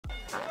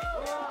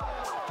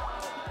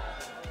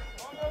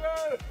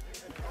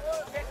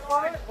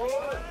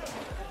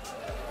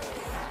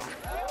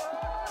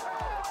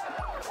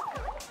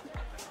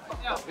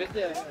Ja,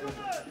 bitte.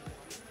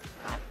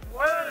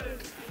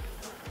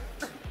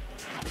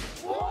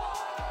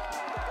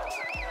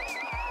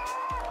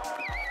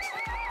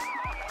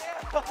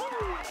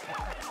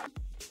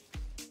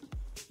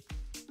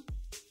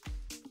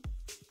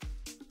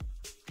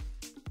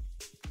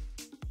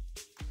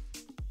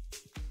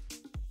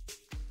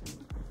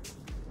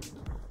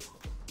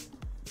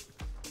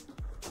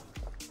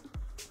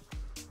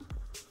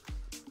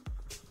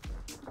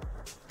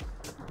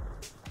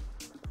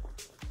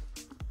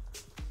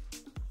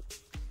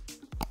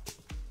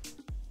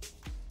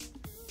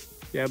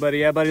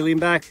 Yeah, buddy, lean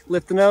back,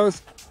 lift the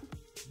nose.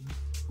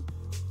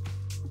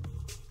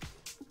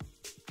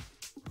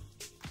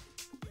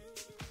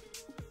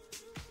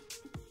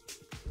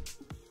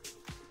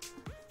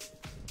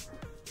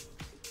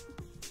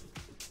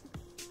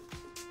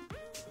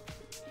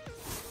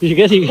 You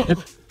good? You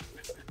good?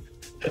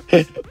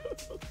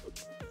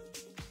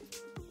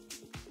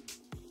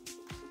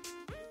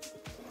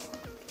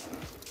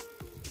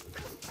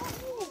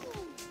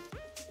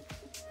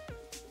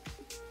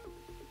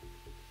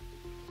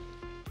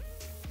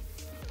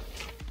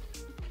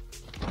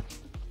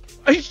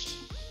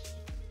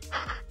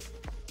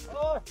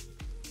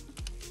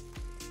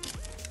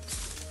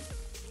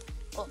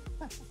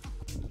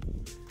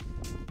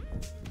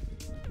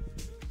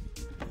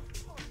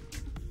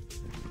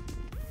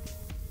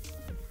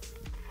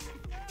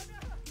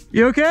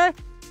 You okay?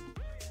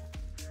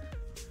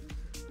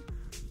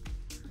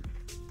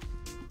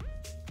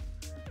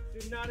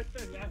 Did not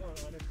expect that one,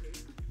 honestly.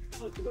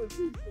 I was going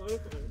too slow for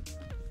it.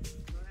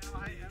 So now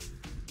I am.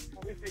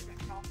 I'm gonna take that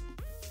top.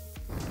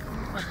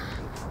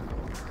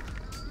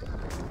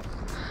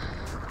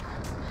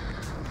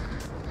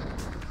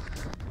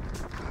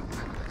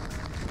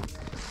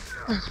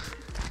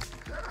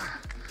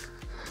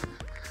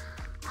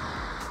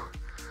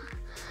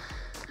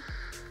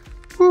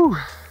 Woo!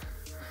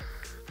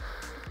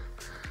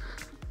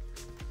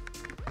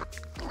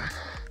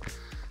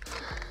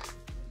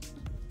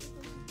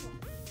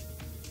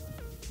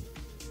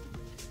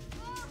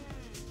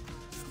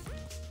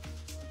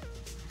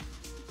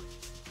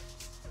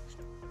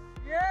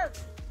 Yes!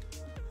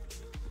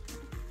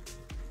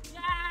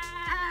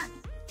 Yes!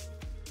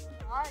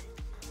 All right.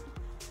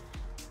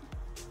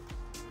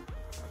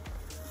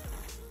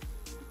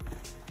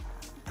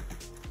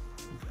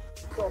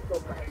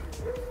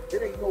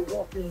 It ain't no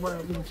walking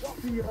around me.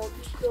 See all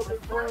these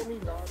stuff around me.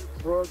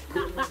 Drugs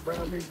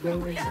around me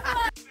doing.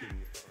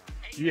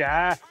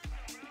 Yeah.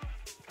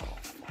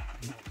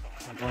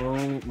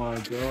 Oh my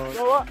god.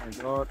 Oh my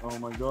god. Oh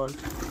my god.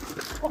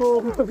 Oh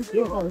my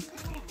god.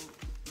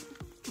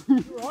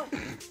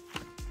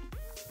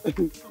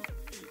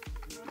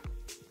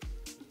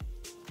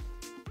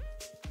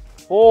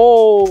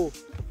 Oh.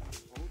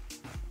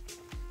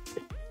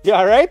 You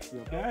all right? You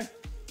okay?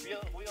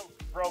 Wheel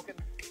broken.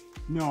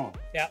 No.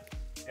 Yeah.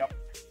 Yep.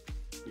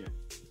 Yeah.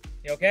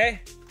 You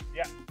okay?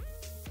 Yeah.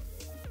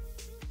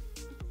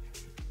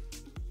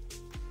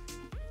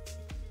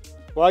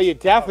 Well, you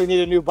definitely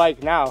need a new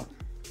bike now.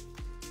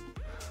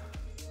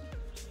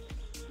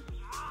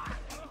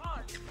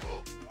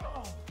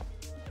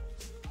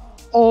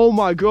 Oh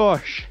my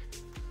gosh.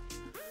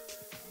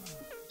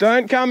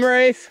 Don't come,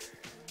 Rafe.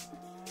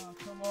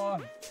 Come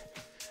on.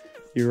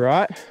 You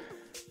right?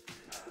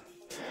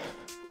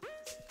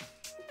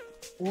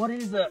 What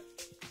is it?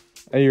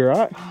 Are you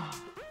right?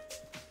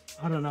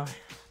 I don't know.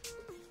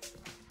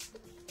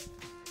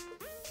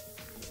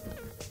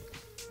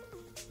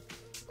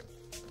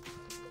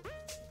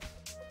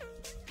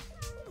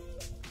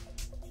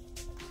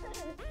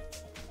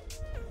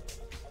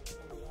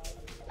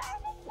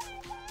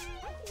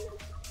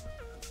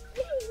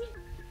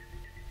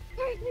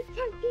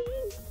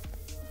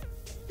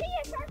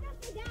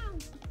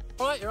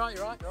 You're right.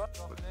 Right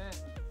there.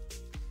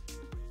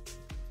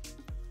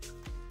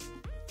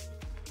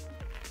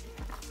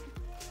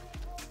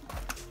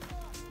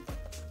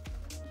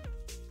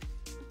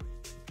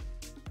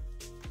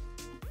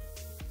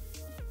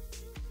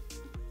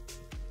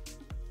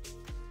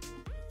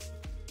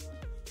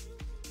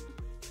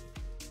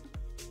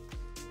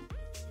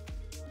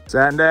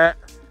 Send it.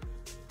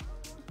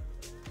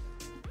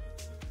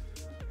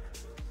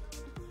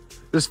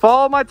 Just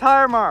follow my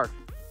tire mark.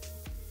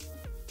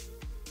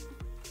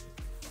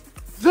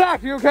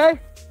 Zach, you okay?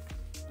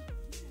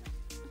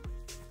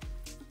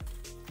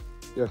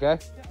 You okay?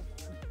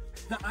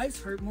 The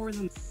ice hurt more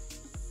than.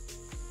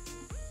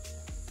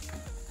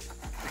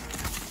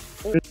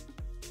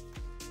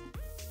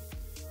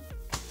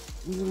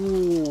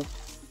 Ooh.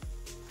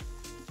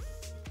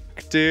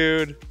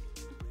 Dude.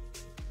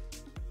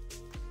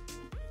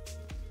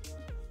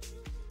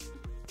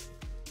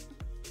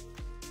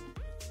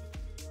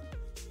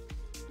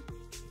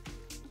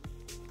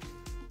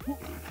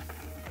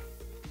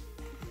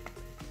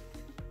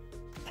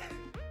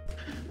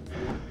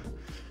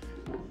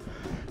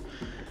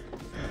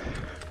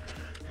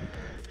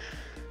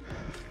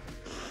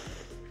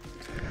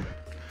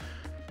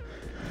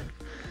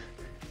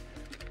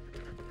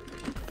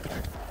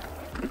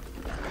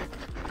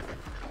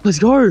 Let's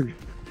go.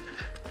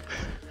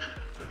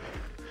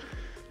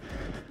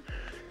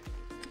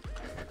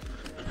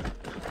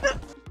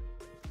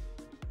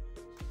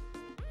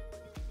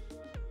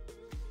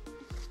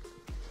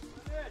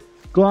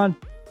 Go on.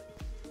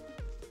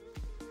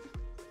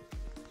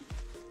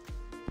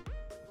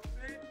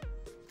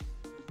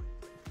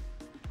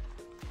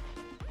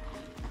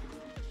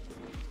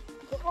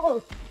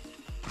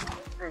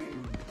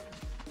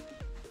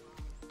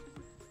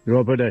 You're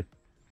up, buddy.